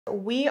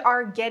We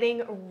are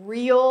getting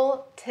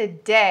real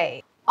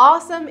today.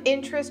 Awesome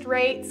interest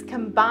rates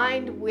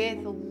combined with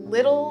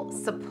little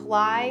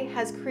supply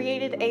has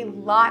created a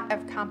lot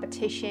of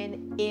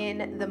competition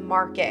in the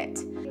market.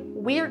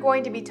 We are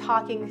going to be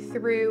talking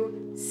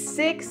through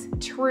 6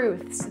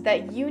 truths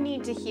that you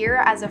need to hear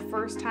as a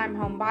first-time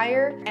home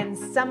buyer, and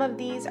some of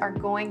these are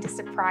going to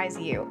surprise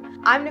you.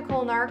 I'm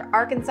Nicole Nark,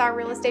 Arkansas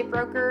real estate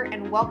broker,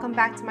 and welcome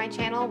back to my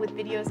channel with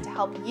videos to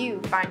help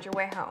you find your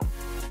way home.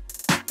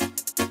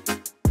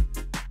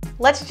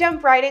 Let's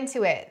jump right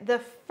into it. The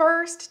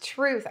first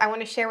truth I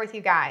want to share with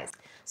you guys.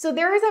 So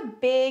there is a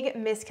big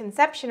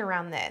misconception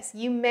around this.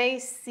 You may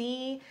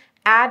see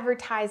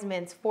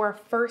advertisements for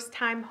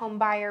first-time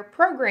homebuyer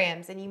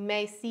programs, and you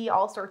may see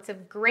all sorts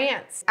of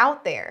grants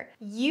out there.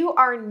 You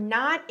are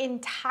not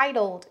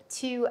entitled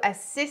to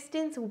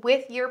assistance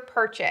with your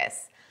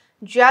purchase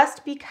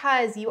just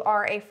because you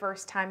are a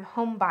first-time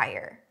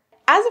homebuyer.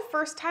 As a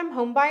first-time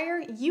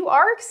homebuyer, you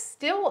are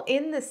still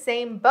in the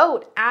same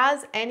boat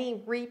as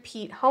any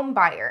repeat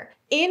homebuyer.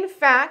 In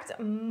fact,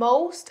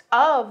 most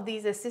of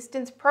these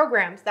assistance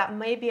programs that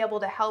may be able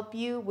to help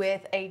you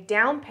with a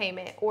down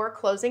payment or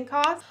closing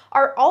costs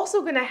are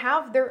also going to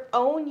have their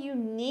own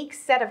unique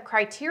set of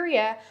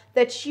criteria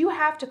that you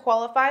have to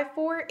qualify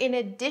for in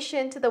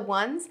addition to the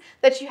ones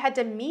that you had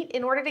to meet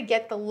in order to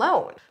get the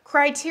loan.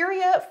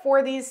 Criteria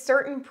for these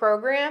certain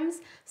programs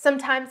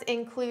sometimes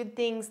include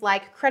things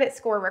like credit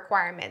score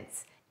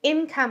requirements,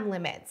 income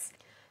limits.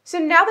 So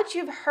now that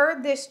you've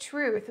heard this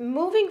truth,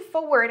 moving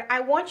forward, I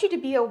want you to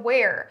be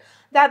aware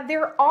that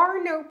there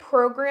are no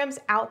programs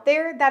out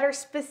there that are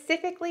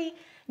specifically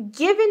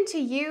given to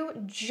you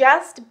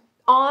just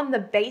on the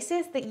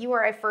basis that you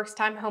are a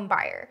first-time home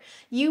buyer.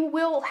 You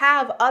will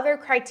have other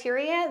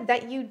criteria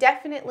that you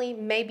definitely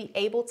may be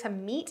able to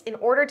meet in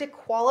order to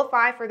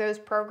qualify for those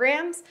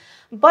programs.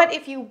 But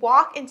if you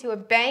walk into a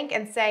bank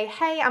and say,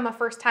 hey, I'm a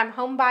first-time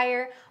home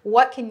buyer,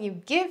 what can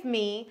you give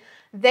me?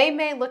 They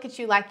may look at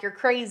you like you're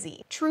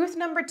crazy. Truth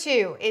number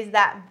 2 is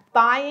that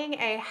buying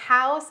a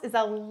house is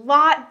a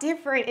lot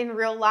different in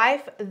real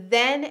life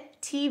than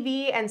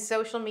TV and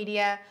social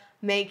media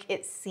make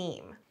it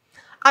seem.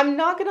 I'm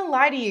not gonna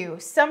lie to you,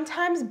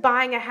 sometimes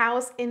buying a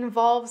house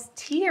involves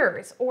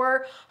tears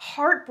or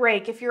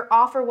heartbreak if your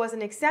offer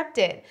wasn't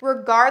accepted.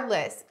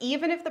 Regardless,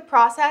 even if the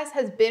process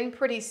has been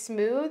pretty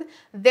smooth,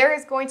 there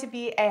is going to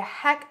be a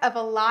heck of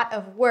a lot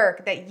of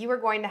work that you are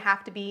going to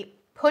have to be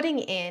putting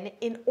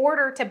in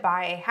order to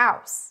buy a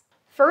house.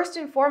 First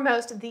and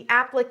foremost, the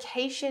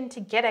application to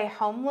get a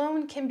home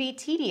loan can be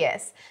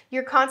tedious.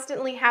 You're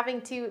constantly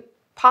having to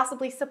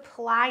possibly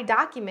supply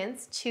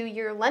documents to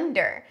your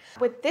lender.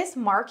 With this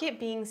market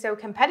being so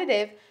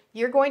competitive,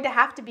 you're going to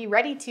have to be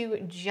ready to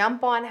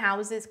jump on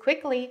houses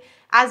quickly,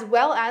 as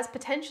well as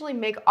potentially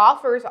make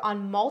offers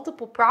on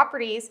multiple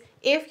properties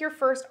if your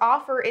first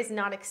offer is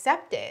not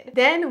accepted.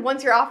 Then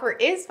once your offer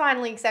is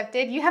finally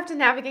accepted, you have to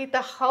navigate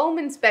the home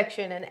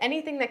inspection and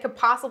anything that could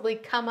possibly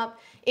come up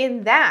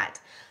in that.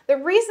 The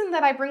reason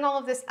that I bring all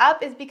of this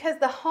up is because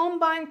the home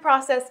buying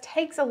process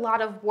takes a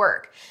lot of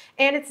work,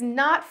 and it's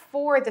not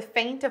for the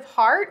faint of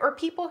heart or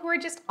people who are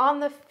just on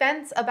the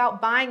fence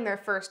about buying their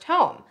first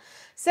home.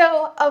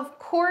 So of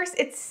course,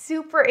 it's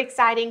super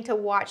exciting to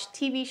watch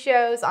TV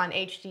shows on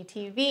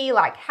HGTV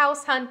like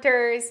House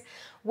Hunters,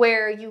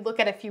 where you look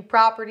at a few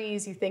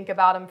properties, you think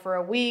about them for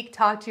a week,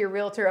 talk to your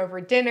realtor over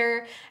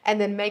dinner,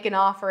 and then make an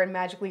offer and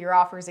magically your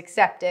offer is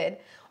accepted.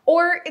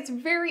 Or it's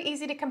very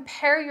easy to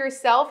compare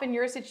yourself and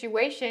your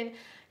situation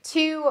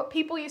to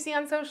people you see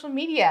on social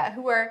media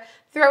who are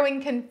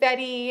throwing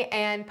confetti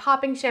and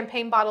popping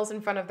champagne bottles in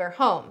front of their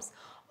homes.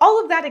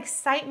 All of that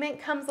excitement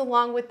comes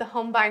along with the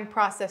home buying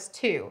process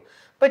too.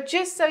 But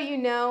just so you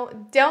know,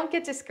 don't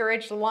get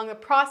discouraged along the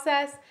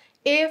process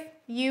if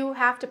you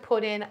have to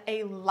put in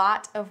a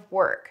lot of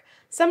work.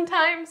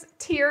 Sometimes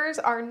tears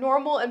are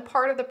normal and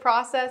part of the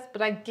process,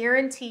 but I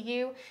guarantee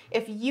you,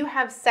 if you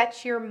have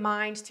set your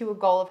mind to a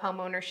goal of home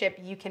ownership,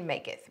 you can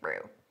make it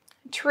through.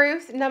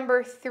 Truth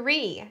number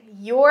 3,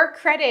 your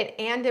credit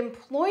and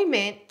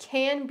employment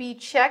can be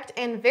checked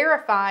and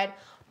verified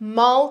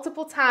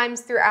multiple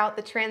times throughout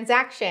the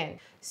transaction.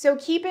 So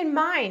keep in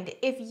mind,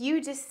 if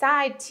you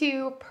decide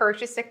to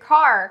purchase a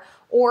car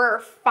or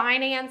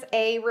finance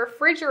a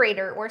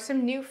refrigerator or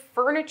some new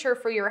furniture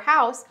for your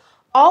house,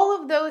 all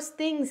of those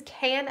things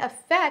can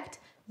affect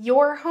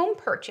your home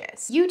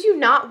purchase. You do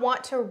not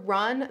want to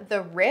run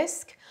the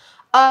risk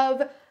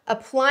of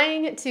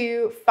applying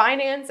to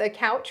finance a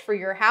couch for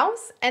your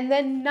house and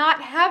then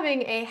not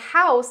having a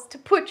house to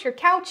put your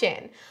couch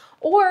in.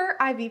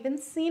 Or I've even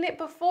seen it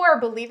before,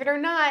 believe it or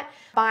not,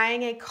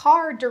 buying a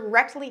car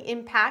directly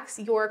impacts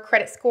your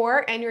credit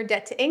score and your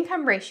debt to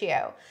income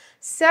ratio.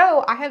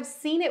 So I have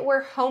seen it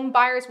where home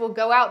buyers will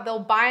go out, they'll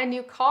buy a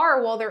new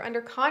car while they're under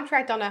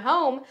contract on a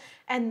home,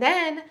 and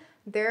then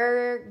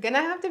they're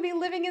gonna have to be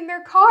living in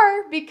their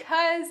car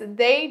because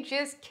they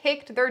just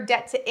kicked their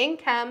debt to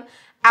income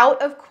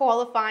out of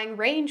qualifying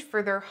range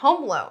for their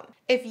home loan.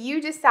 If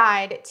you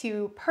decide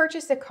to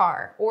purchase a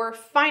car or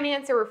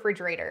finance a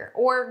refrigerator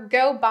or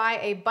go buy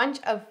a bunch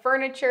of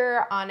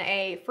furniture on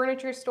a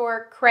furniture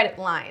store credit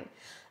line,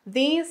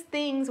 these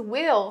things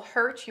will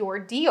hurt your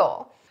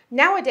deal.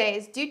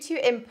 Nowadays, due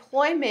to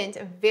employment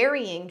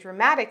varying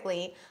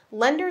dramatically,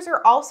 lenders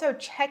are also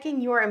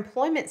checking your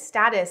employment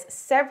status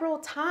several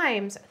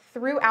times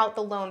throughout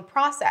the loan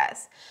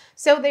process.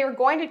 So they are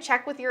going to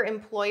check with your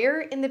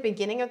employer in the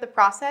beginning of the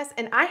process,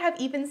 and I have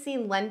even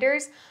seen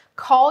lenders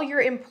call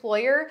your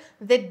employer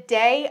the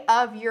day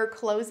of your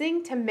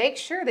closing to make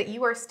sure that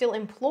you are still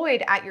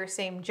employed at your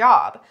same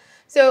job.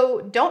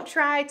 So don't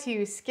try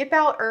to skip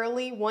out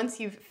early once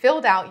you've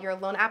filled out your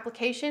loan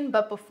application,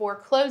 but before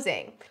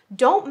closing.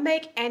 Don't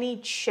make any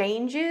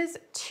changes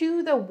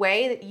to the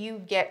way that you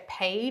get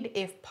paid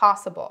if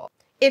possible.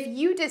 If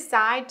you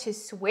decide to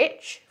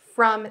switch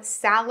from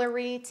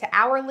salary to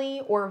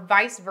hourly or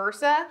vice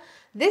versa,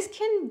 this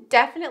can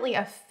definitely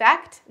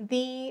affect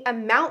the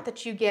amount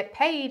that you get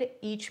paid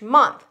each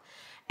month.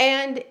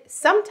 And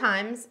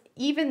sometimes,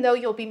 even though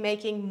you'll be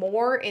making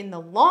more in the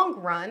long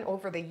run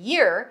over the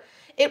year,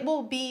 it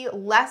will be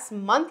less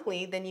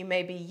monthly than you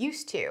may be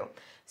used to.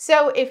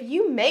 So if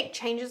you make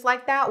changes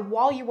like that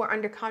while you are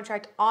under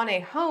contract on a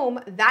home,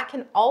 that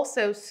can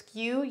also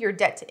skew your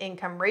debt to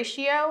income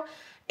ratio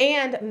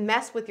and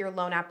mess with your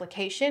loan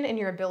application and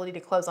your ability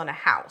to close on a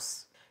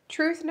house.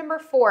 Truth number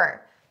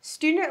 4,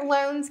 student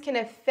loans can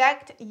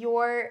affect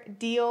your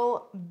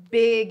deal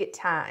big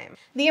time.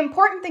 The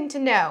important thing to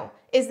know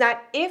is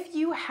that if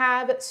you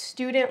have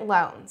student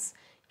loans,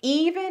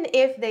 even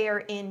if they are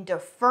in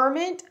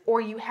deferment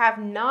or you have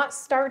not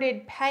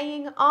started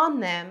paying on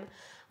them,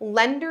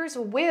 lenders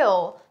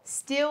will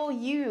still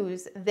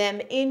use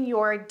them in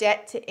your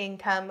debt to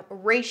income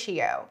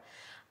ratio.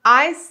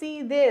 I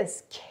see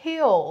this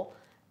kill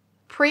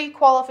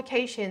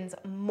pre-qualifications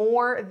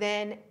more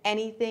than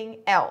anything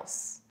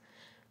else.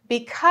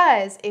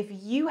 Because if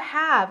you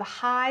have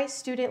high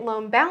student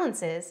loan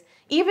balances,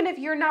 even if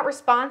you're not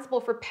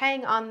responsible for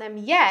paying on them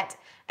yet,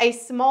 a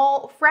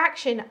small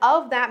fraction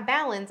of that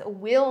balance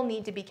will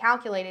need to be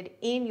calculated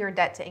in your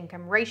debt to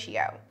income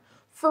ratio.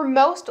 For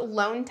most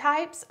loan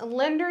types,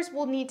 lenders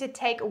will need to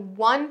take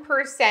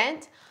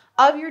 1%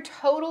 of your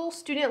total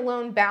student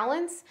loan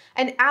balance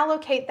and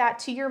allocate that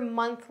to your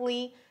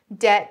monthly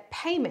debt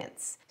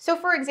payments. So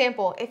for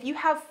example, if you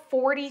have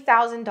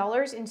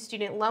 $40,000 in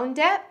student loan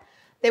debt,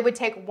 they would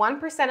take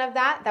 1% of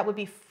that, that would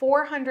be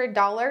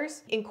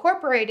 $400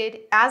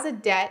 incorporated as a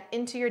debt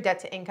into your debt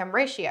to income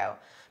ratio.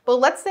 But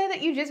let's say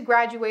that you just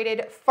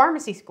graduated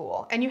pharmacy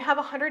school and you have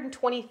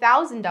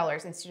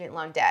 $120,000 in student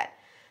loan debt.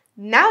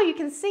 Now you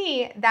can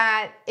see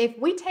that if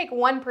we take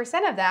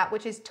 1% of that,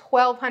 which is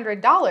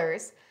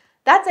 $1,200,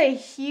 that's a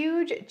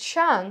huge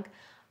chunk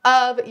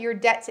of your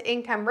debt to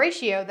income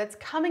ratio that's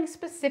coming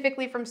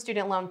specifically from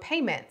student loan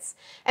payments.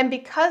 And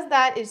because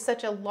that is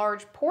such a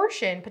large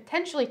portion,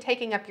 potentially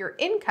taking up your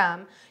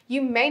income,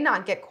 you may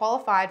not get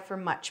qualified for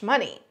much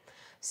money.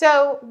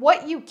 So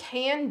what you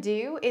can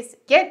do is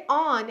get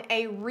on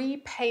a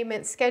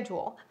repayment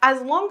schedule.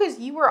 As long as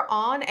you are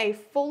on a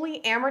fully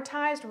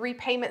amortized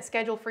repayment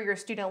schedule for your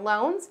student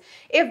loans,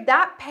 if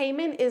that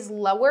payment is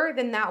lower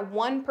than that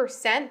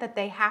 1% that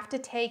they have to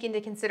take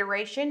into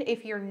consideration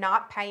if you're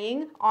not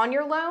paying on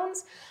your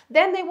loans,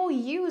 then they will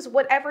use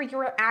whatever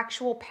your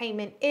actual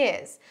payment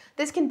is.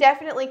 This can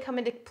definitely come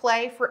into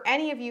play for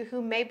any of you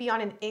who may be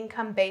on an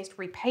income-based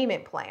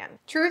repayment plan.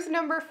 Truth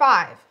number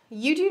 5.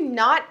 You do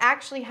not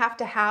actually have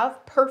to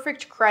have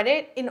perfect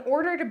credit in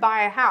order to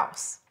buy a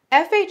house.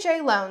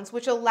 FHA loans,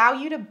 which allow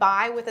you to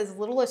buy with as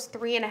little as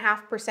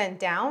 3.5%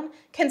 down,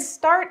 can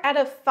start at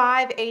a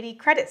 580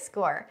 credit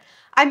score.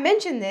 I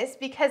mention this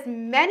because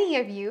many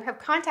of you have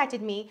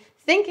contacted me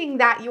thinking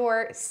that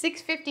your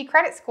 650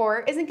 credit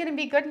score isn't going to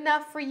be good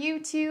enough for you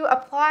to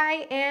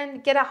apply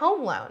and get a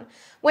home loan,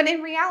 when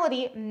in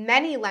reality,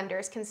 many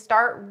lenders can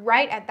start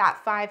right at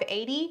that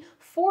 580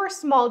 for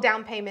small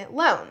down payment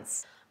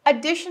loans.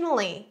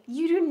 Additionally,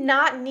 you do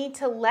not need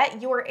to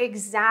let your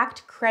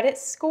exact credit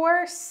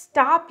score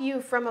stop you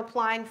from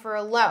applying for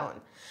a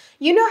loan.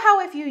 You know how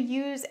if you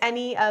use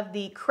any of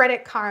the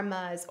Credit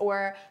Karmas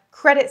or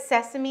Credit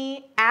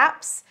Sesame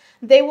apps,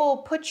 they will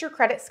put your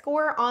credit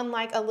score on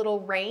like a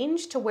little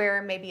range to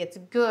where maybe it's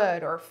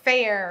good or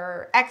fair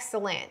or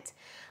excellent.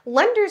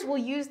 Lenders will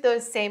use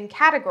those same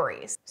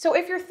categories. So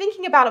if you're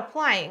thinking about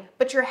applying,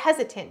 but you're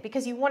hesitant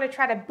because you want to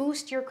try to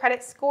boost your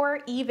credit score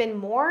even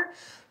more,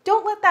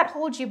 don't let that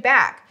hold you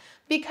back,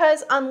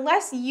 because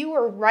unless you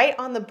are right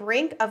on the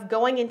brink of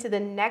going into the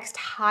next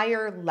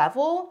higher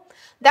level,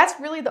 that's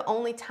really the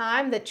only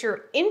time that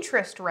your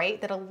interest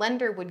rate that a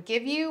lender would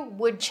give you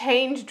would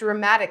change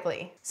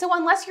dramatically. So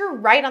unless you're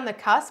right on the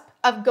cusp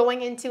of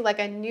going into like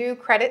a new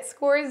credit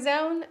score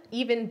zone,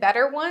 even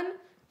better one,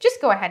 just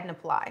go ahead and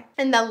apply.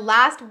 And the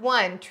last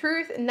one,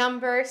 truth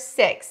number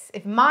 6.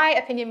 If my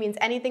opinion means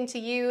anything to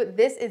you,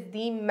 this is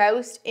the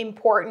most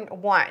important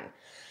one.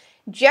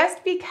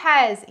 Just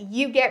because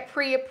you get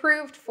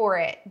pre-approved for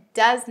it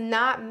does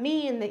not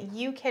mean that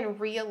you can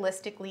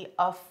realistically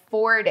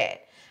afford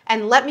it.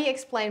 And let me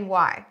explain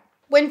why.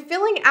 When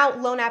filling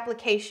out loan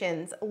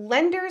applications,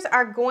 lenders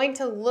are going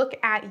to look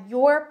at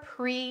your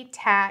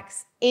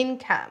pre-tax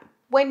income.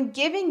 When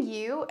giving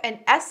you an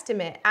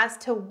estimate as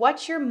to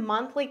what your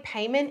monthly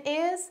payment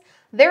is,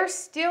 they're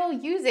still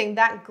using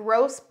that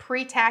gross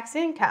pre-tax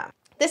income.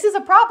 This is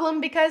a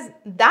problem because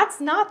that's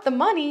not the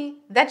money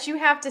that you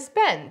have to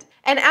spend.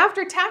 And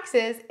after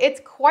taxes, it's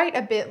quite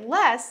a bit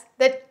less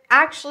that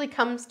actually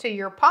comes to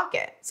your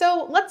pocket.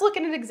 So let's look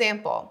at an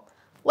example.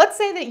 Let's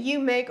say that you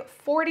make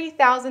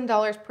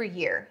 $40,000 per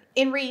year.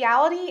 In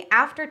reality,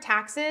 after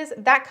taxes,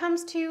 that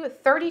comes to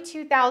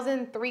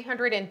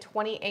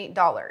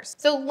 $32,328.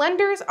 So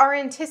lenders are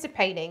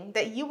anticipating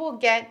that you will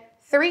get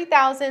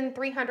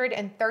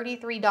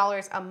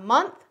 $3,333 a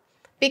month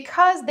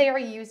because they are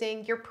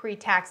using your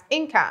pre-tax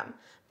income.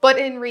 But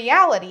in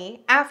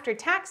reality, after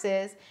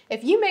taxes,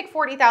 if you make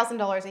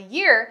 $40,000 a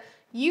year,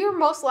 you're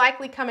most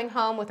likely coming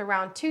home with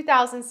around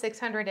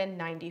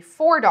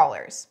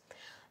 $2,694.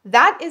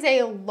 That is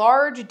a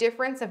large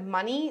difference of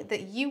money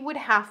that you would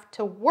have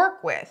to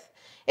work with.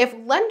 If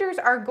lenders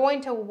are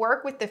going to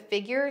work with the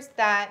figures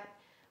that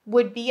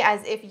would be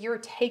as if you're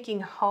taking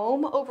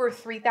home over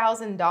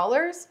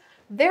 $3,000,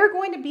 they're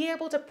going to be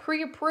able to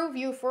pre-approve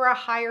you for a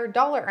higher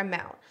dollar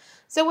amount.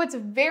 So it's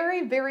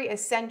very, very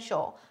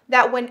essential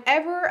that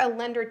whenever a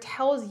lender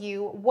tells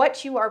you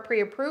what you are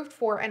pre-approved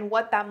for and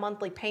what that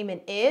monthly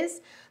payment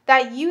is,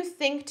 that you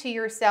think to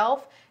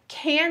yourself,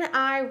 can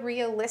I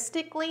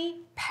realistically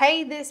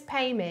pay this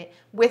payment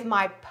with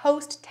my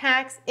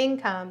post-tax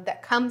income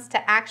that comes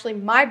to actually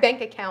my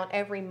bank account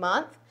every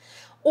month?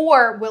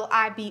 Or will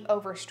I be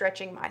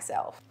overstretching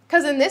myself?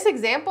 Because in this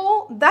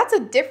example, that's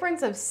a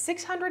difference of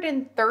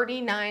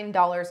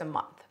 $639 a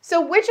month. So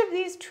which of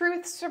these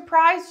truths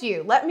surprised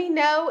you? Let me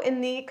know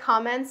in the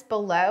comments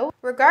below.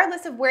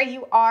 Regardless of where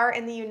you are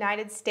in the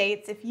United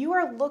States, if you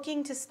are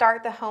looking to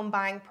start the home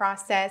buying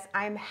process,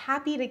 I'm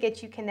happy to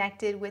get you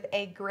connected with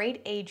a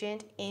great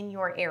agent in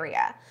your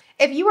area.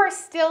 If you are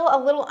still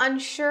a little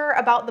unsure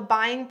about the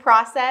buying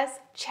process,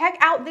 check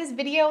out this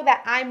video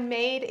that I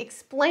made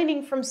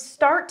explaining from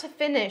start to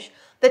finish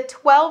the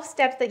 12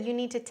 steps that you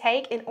need to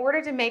take in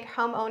order to make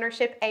home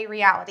ownership a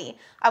reality.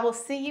 I will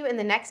see you in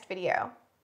the next video.